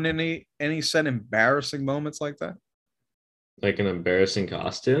you own any set embarrassing moments like that? Like an embarrassing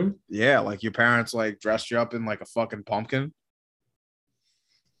costume. Yeah, like your parents like dressed you up in like a fucking pumpkin.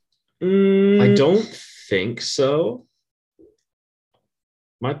 I don't think so.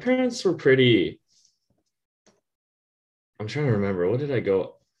 My parents were pretty. I'm trying to remember. What did I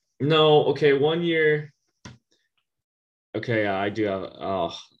go? No, okay, one year. Okay, I do have.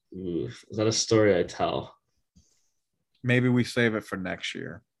 Oh, is that a story I tell? Maybe we save it for next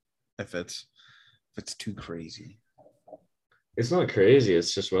year if it's too crazy. It's not crazy.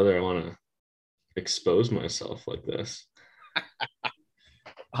 It's just whether I want to expose myself like this.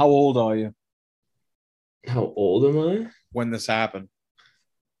 How old are you How old am I? when this happened?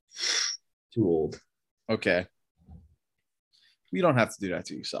 Too old. Okay. You don't have to do that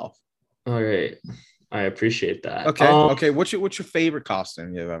to yourself. All right. I appreciate that. Okay. Okay. What's your favorite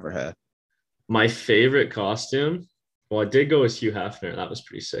costume you've ever had? My favorite costume. Well, I did go with Hugh Hefner. That was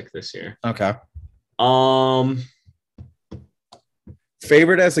pretty sick this year. Okay. Um,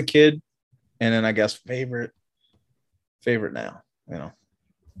 Favorite as a kid, and then I guess favorite now. You know.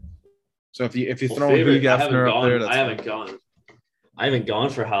 So if you throw Hugh favorite, Hefner up there, I haven't gone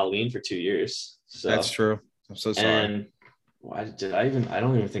for Halloween for 2 years. So that's true. I'm so sorry. And why did I even? I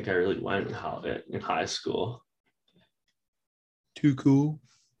don't even think I really went in high school. Too cool.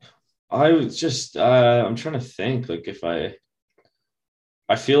 I was just I'm trying to think like if I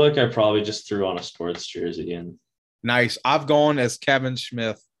feel like I probably just threw on a sports jersey and Nice. I've gone as Kevin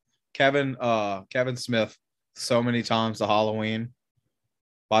Smith so many times to Halloween.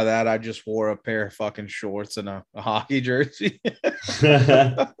 By that, I just wore a pair of fucking shorts and a hockey jersey.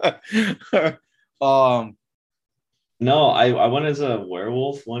 No, I went as a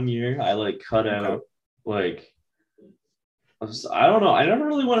werewolf one year. I like cut Okay. out like I don't know. I never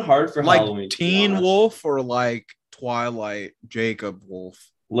really went hard for Like Halloween, to be Teen honest. Wolf or like Twilight Jacob Wolf?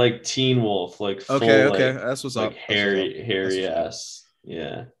 Like Teen Wolf, like Okay, full okay. That's what's like up. That's what's up. That's hairy what's up. ass.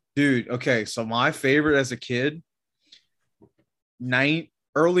 Yeah. Dude, okay. So my favorite as a kid, early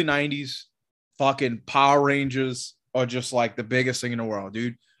 90s, fucking Power Rangers are just like the biggest thing in the world,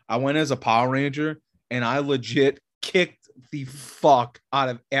 dude. I went as a Power Ranger and I legit kicked the fuck out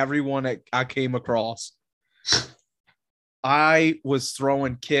of everyone that I came across. I was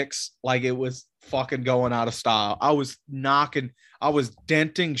throwing kicks like it was fucking going out of style. I was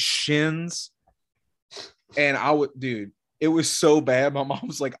denting shins, and dude, it was so bad. My mom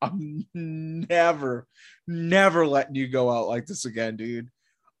was like, I'm never letting you go out like this again, dude.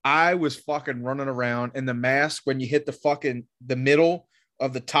 I was fucking running around, and the mask, when you hit the middle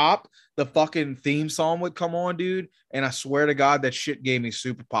of the top, the fucking theme song would come on, dude. And I swear to God, that shit gave me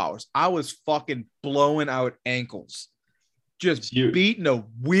superpowers. I was fucking blowing out ankles, just beating the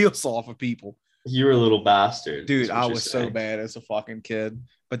wheels off of people. You were a little bastard. Dude, I was so bad as a fucking kid.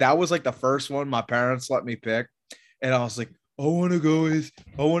 But that was like the first one my parents let me pick. And I was like, I want to go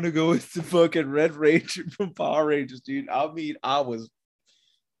with the fucking Red Ranger from Power Rangers, dude. I mean,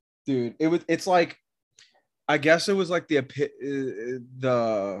 it's like, I guess it was like the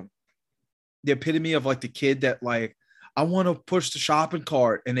epitome of like the kid that like, I want to push the shopping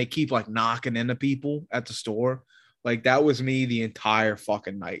cart and they keep like knocking into people at the store. Like that was me the entire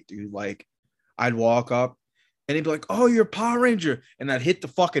fucking night, dude. Like I'd walk up and he'd be like, oh, you're a Power Ranger. And I'd hit the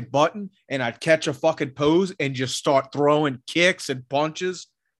fucking button and I'd catch a fucking pose and just start throwing kicks and punches.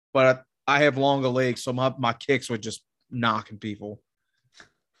 But I have longer legs, so my kicks were just knocking people.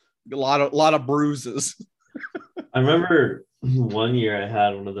 A lot of bruises. I remember one year I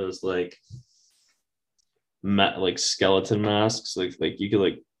had one of those like skeleton masks. Like you could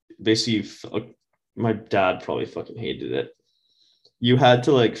like basically my dad probably fucking hated it. You had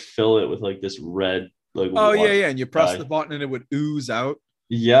to like fill it with like this red like yeah, and you press the button and it would ooze out.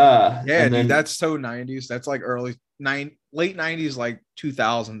 Yeah, and dude, then, that's so 90s. That's like late 90s, like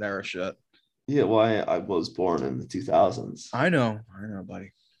 2000 era shit. Yeah, well, I was born in the 2000s. I know,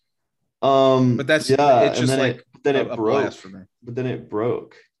 buddy. But that's it's just like it broke for me. But then it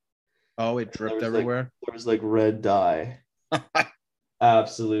broke. Oh, it dripped everywhere. There was like red dye,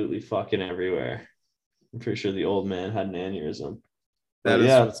 absolutely fucking everywhere. I'm pretty sure the old man had an aneurysm. That is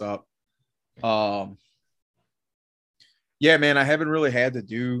what's up. Yeah, man, I haven't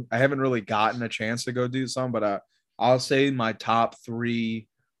really gotten a chance to go do some, but I'll say my top 3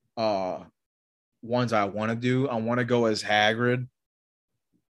 ones I want to do. I want to go as Hagrid.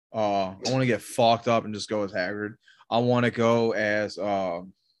 I want to get fucked up and just go as Hagrid. I want to go as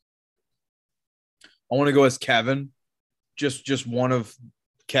Kevin. Just one of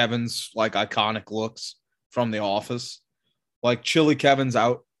Kevin's like iconic looks from The Office. Like Chili Kevin's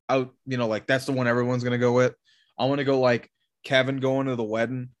out, like that's the one everyone's gonna go with. I want to go like Kevin going to the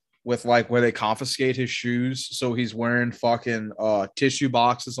wedding with like where they confiscate his shoes, so he's wearing fucking tissue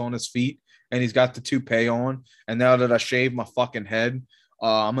boxes on his feet and he's got the toupee on. And now that I shaved my fucking head,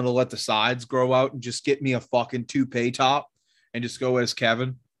 I'm gonna let the sides grow out and just get me a fucking toupee top and just go as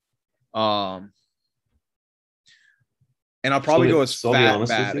Kevin. And I'll probably go as Fat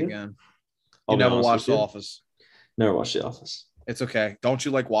Bat again. You never watched The Office? Never watched The Office. It's okay. Don't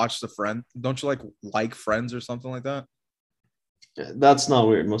you like watch the Friend? Don't you like Friends or something like that? Yeah, that's not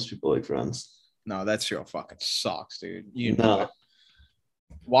weird. Most people like Friends. No, that show fucking sucks, dude. You know it.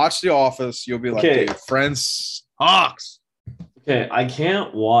 Watch The Office. You'll be like, dude, Friends sucks. Okay, I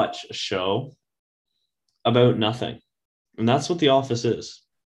can't watch a show about nothing, and that's what The Office is,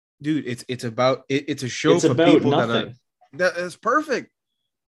 dude. It's a show for people nothing. That is perfect.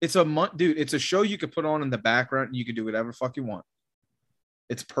 It's a show you could put on in the background and you can do whatever the fuck you want.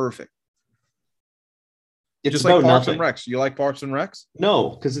 It's perfect. It's just about like Parks nothing. and Recs. You like Parks and Recs?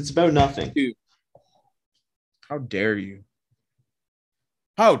 No, because it's about nothing. Dude, how dare you?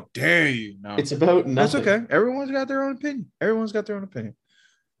 How dare you? No, it's about nothing. That's okay. Everyone's got their own opinion.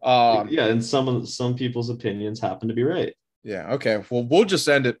 Yeah, and some people's opinions happen to be right. Yeah. Okay. Well, we'll just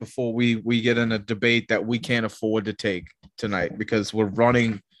end it before we get in a debate that we can't afford to take tonight because we're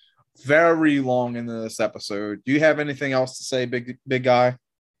running very long into this episode. Do you have anything else to say, big guy?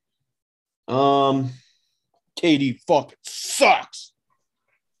 Katie fucking sucks.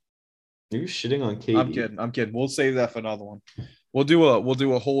 You're shitting on Katie. I'm kidding. We'll save that for another one. We'll do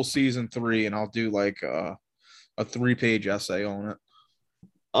a whole season 3, and I'll do like a 3-page essay on it.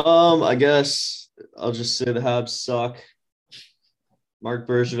 I guess I'll just say the Habs suck. Marc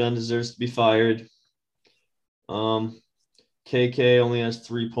Bergevin deserves to be fired. KK only has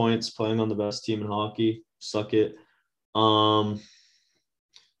 3 points playing on the best team in hockey. Suck it.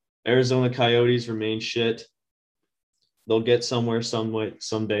 Arizona Coyotes remain shit. They'll get somewhere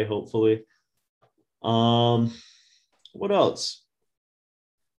someday, hopefully. What else?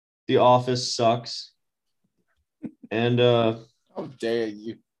 The Office sucks. And How dare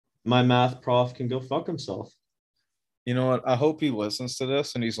you? My math prof can go fuck himself. You know what? I hope he listens to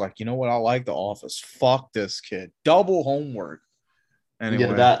this and he's like, you know what? I like The Office. Fuck this kid. Double homework.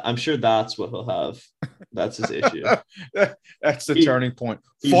 Anyway. Yeah, I'm sure that's what he'll have. That's his issue. That's the turning point.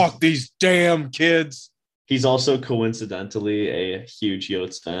 Fuck these damn kids. He's also coincidentally a huge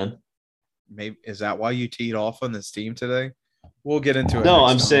Yotes fan. Maybe is that why you teed off on this team today? We'll get into it. No,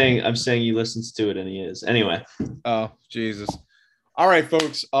 I'm saying he listens to it and he is. Anyway. Oh, Jesus. All right,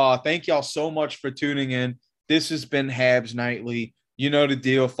 folks. Thank y'all so much for tuning in. This has been Habs Nightly. You know the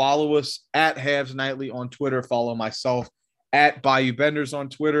deal. Follow us at Habs Nightly on Twitter. Follow myself at Bayou Benders on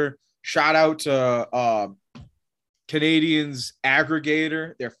Twitter. Shout out to Canadians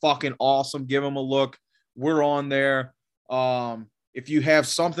Aggregator. They're fucking awesome. Give them a look. We're on there. If you have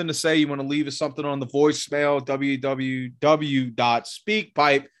something to say, you want to leave us something on the voicemail,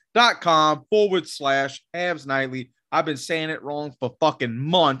 www.speakpipe.com/Habs Nightly. I've been saying it wrong for fucking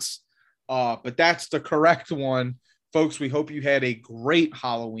months, but that's the correct one. Folks, we hope you had a great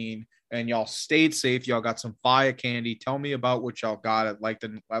Halloween and y'all stayed safe. Y'all got some fire candy. Tell me about what y'all got. I'd like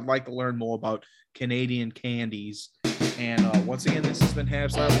to learn more about Canadian candies. And once again, this has been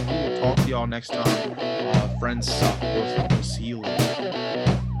Habs Nightly. We will talk to y'all next time. Friends suck. We'll see you later.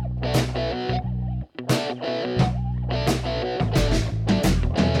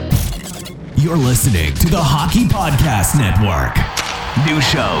 You're listening to the Hockey Podcast Network. New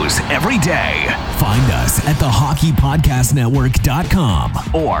shows every day. Find us at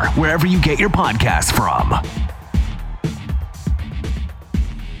thehockeypodcastnetwork.com or wherever you get your podcasts from.